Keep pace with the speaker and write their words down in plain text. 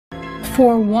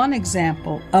for one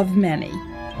example of many.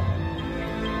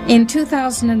 In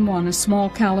 2001, a small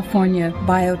California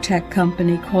biotech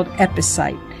company called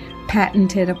Epicyte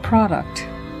patented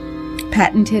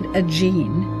a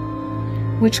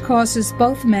gene, which causes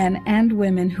both men and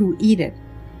women who eat it,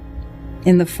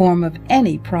 in the form of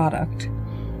any product,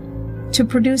 to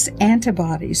produce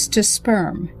antibodies to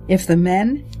sperm. If the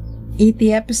men eat the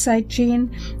Epicyte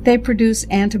gene, they produce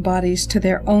antibodies to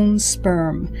their own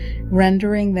sperm,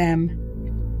 rendering them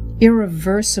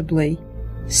irreversibly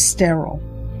sterile.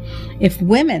 If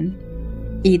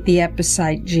women eat the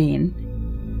Epicyte gene,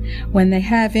 when they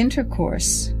have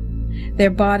intercourse,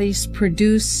 their bodies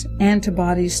produce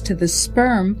antibodies to the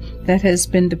sperm that has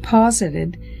been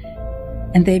deposited,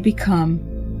 and they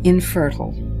become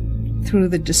infertile through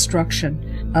the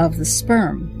destruction of the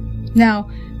sperm. Now,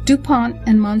 DuPont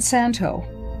and Monsanto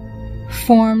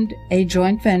formed a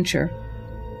joint venture,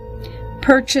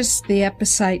 purchased the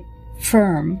Epicyte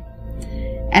firm,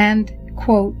 and,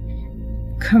 quote,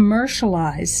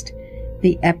 commercialized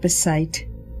the Epicyte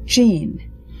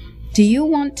gene. Do you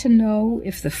want to know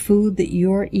if the food that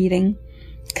you're eating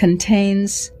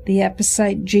contains the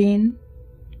Epicyte gene?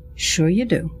 Sure you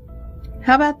do.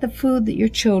 How about the food that your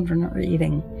children are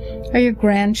eating, or your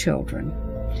grandchildren?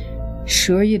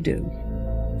 Sure you do.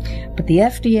 But the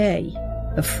FDA,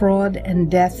 the Fraud and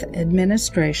Death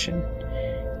Administration,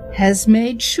 has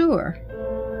made sure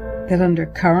that under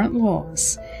current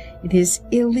laws, it is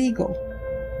illegal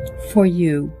for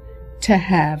you to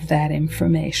have that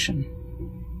information.